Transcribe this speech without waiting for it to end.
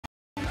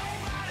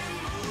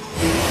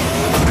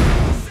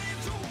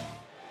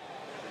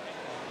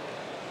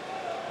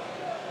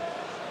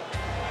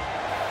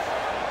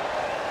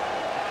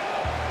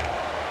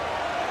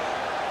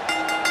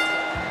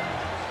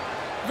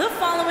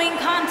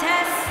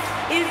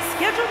is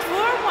scheduled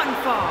for one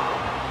fall,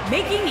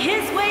 making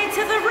his way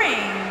to the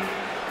ring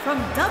from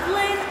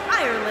Dublin,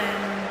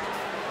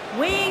 Ireland,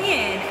 weighing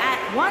in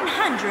at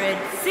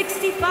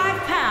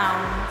 165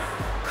 pounds,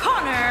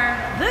 Conor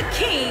the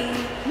King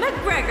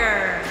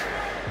McGregor.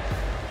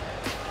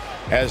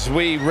 As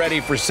we ready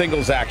for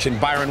singles action,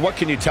 Byron, what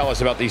can you tell us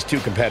about these two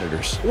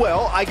competitors?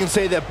 Well, I can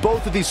say that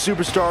both of these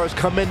superstars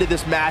come into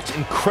this match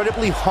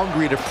incredibly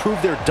hungry to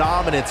prove their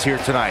dominance here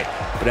tonight.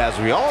 But as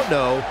we all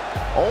know,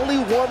 only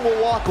one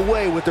will walk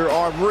away with their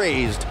arm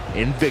raised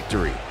in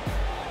victory.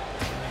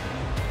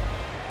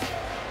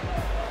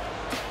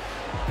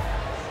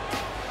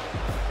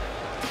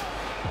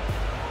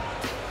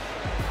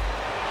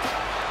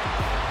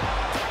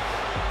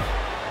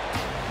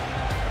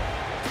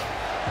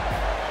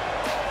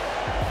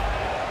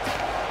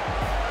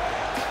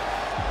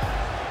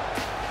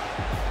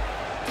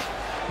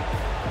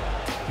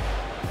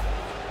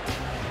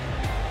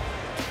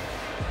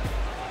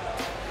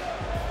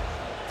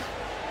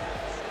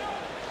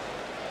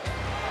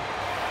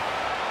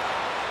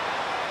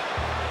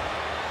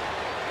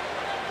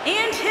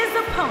 And his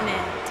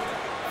opponent,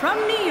 from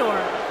New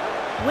York,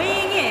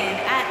 weighing in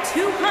at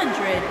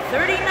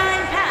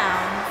 239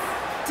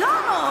 pounds,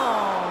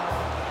 Donald.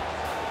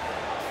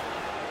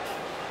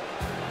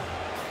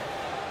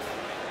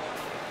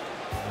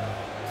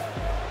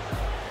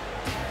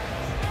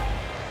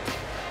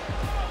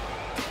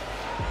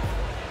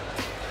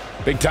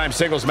 Big-time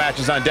singles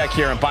matches on deck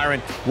here, and Byron,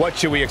 what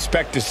should we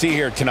expect to see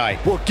here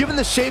tonight? Well, given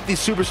the shape these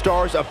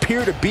superstars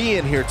appear to be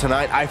in here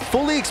tonight, I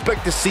fully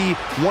expect to see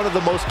one of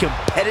the most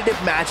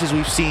competitive matches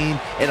we've seen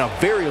in a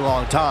very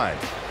long time.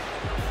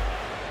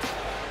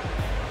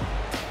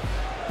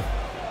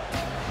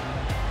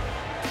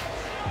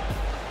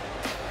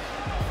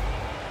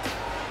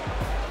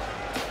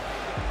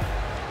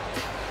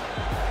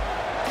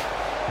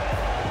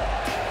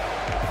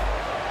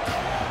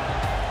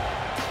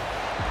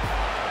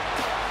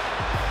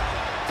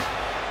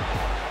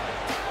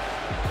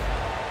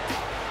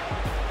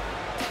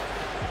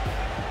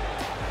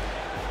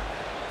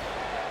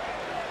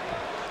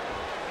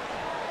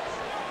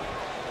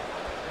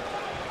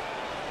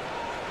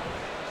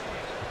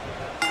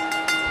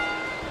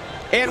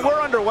 And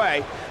we're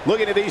underway.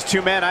 Looking at these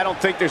two men, I don't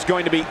think there's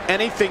going to be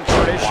anything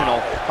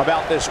traditional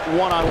about this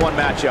one-on-one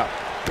matchup.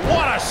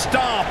 What a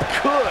stomp!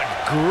 Good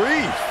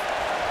grief!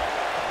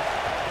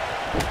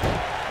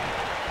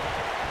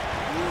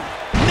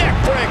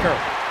 Neck breaker!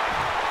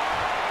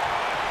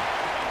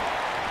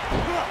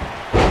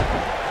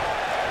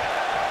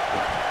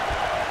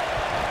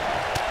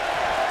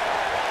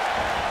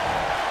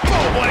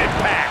 Oh, what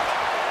impact!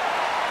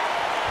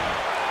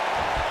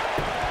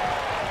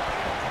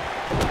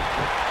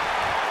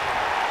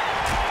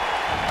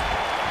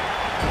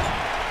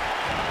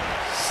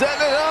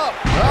 Setting it up.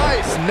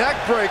 Nice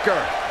neck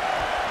breaker.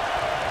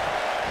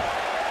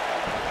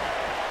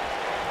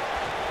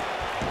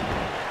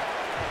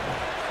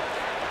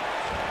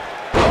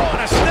 Oh,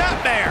 and a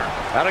snapmare.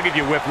 That'll give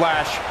you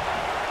whiplash.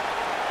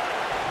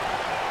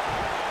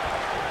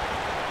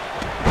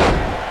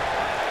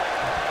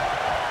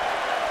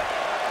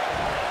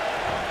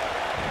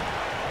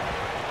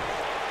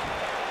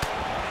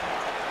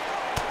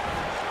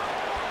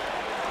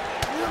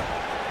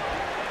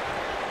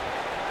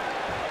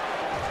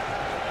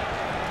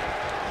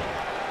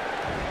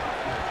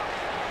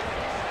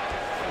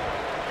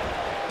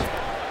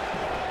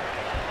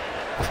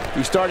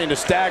 He's starting to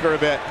stagger a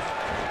bit.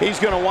 He's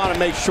going to want to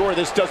make sure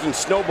this doesn't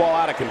snowball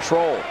out of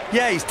control.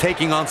 Yeah, he's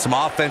taking on some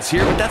offense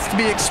here, but that's to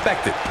be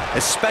expected,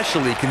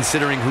 especially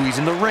considering who he's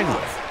in the ring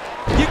with.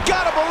 You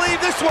got to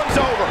believe this one's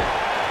over.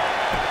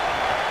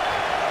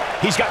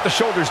 He's got the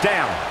shoulders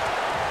down.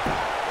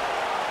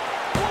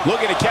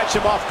 Looking to catch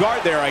him off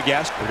guard there, I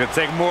guess. It's going to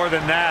take more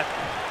than that.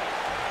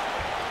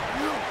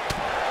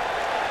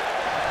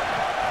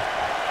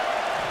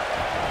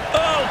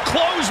 Oh,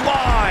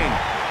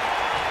 clothesline!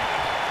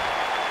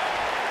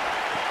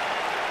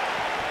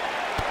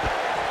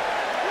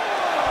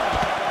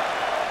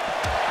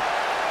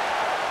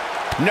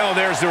 No,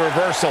 there's the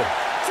reversal.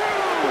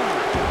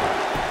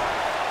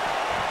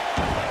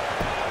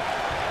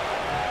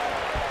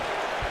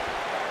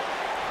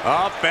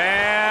 Up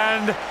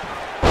and...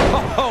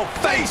 oh,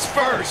 face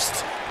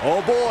first.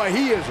 Oh boy,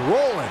 he is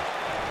rolling.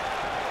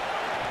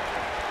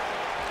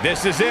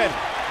 This is it.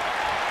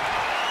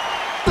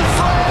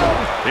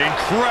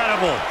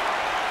 Incredible.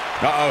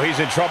 Uh-oh, he's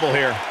in trouble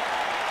here.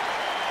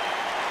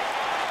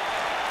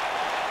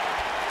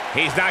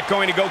 He's not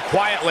going to go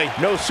quietly.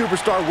 No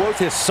superstar worth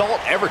his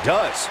salt ever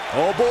does.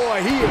 Oh boy,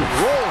 he is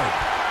rolling.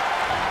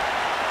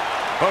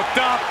 Hooked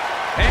up.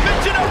 And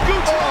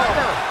Michinoku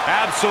driver.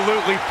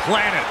 Absolutely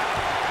planted.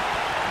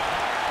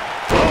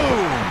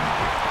 Boom.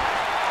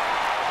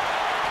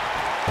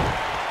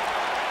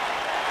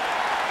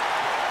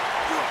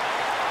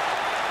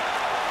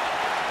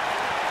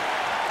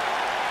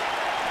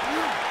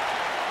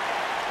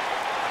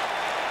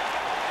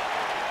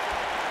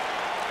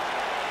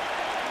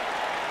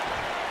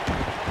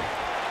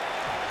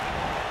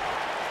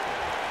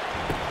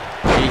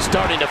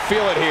 starting to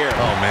feel it here.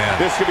 Oh, man.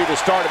 This could be the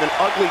start of an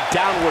ugly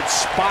downward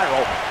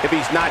spiral if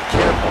he's not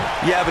careful.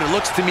 Yeah, but it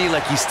looks to me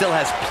like he still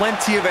has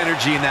plenty of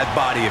energy in that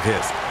body of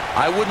his.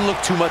 I wouldn't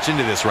look too much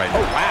into this right now.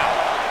 Oh,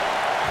 wow.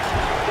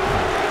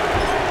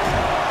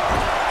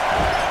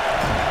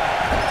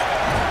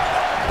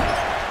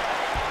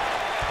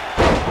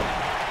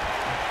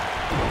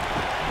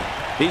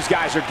 These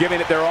guys are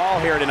giving it their all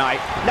here tonight,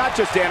 not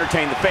just to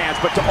entertain the fans,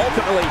 but to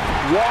ultimately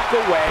walk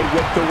away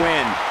with the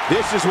win.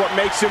 This is what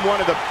makes him one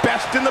of the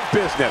best in the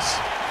business.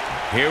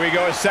 Here we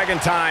go a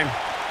second time.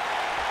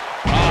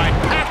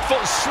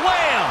 Impactful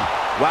slam.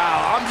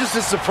 Wow, I'm just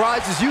as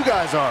surprised as you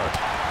guys are.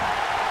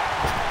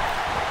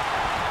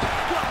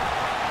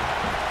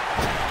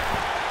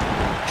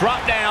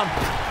 Drop down,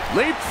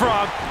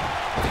 leapfrog.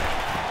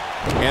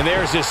 And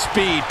there's his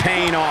speed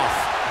paying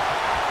off.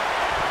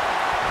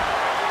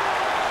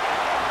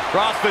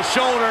 Across the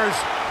shoulders.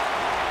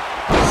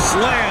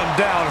 Slam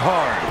down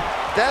hard.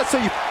 That's how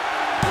you...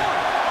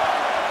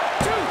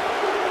 1,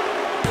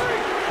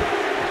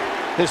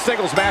 2, 3. This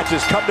singles match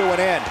has come to an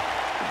end.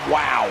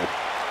 Wow.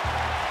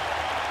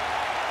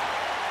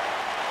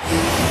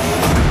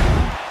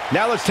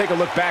 Now let's take a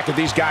look back at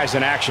these guys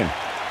in action.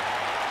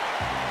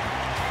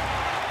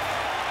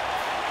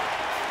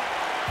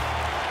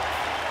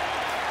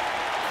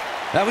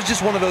 That was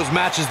just one of those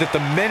matches that the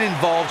men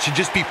involved should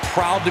just be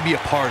proud to be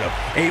a part of.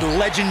 A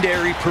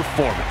legendary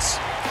performance.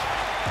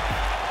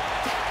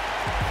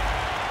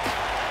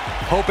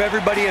 Hope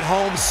everybody at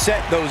home set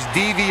those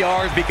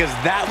DVRs, because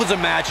that was a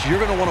match you're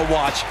going to want to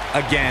watch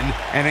again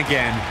and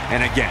again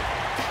and again.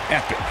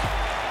 Epic.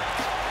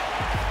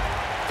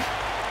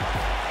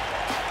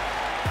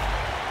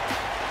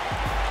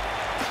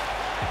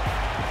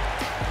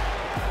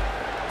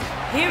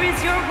 Here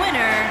is your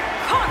winner,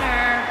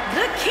 Conor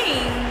the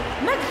King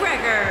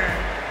McGregor.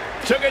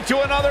 Took it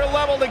to another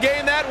level to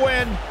gain that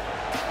win.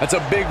 That's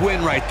a big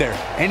win right there.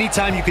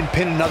 Anytime you can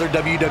pin another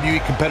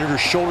WWE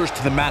competitor's shoulders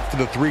to the mat for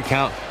the 3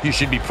 count, you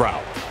should be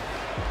proud.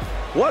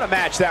 What a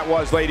match that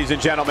was, ladies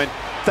and gentlemen.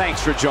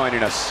 Thanks for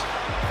joining us.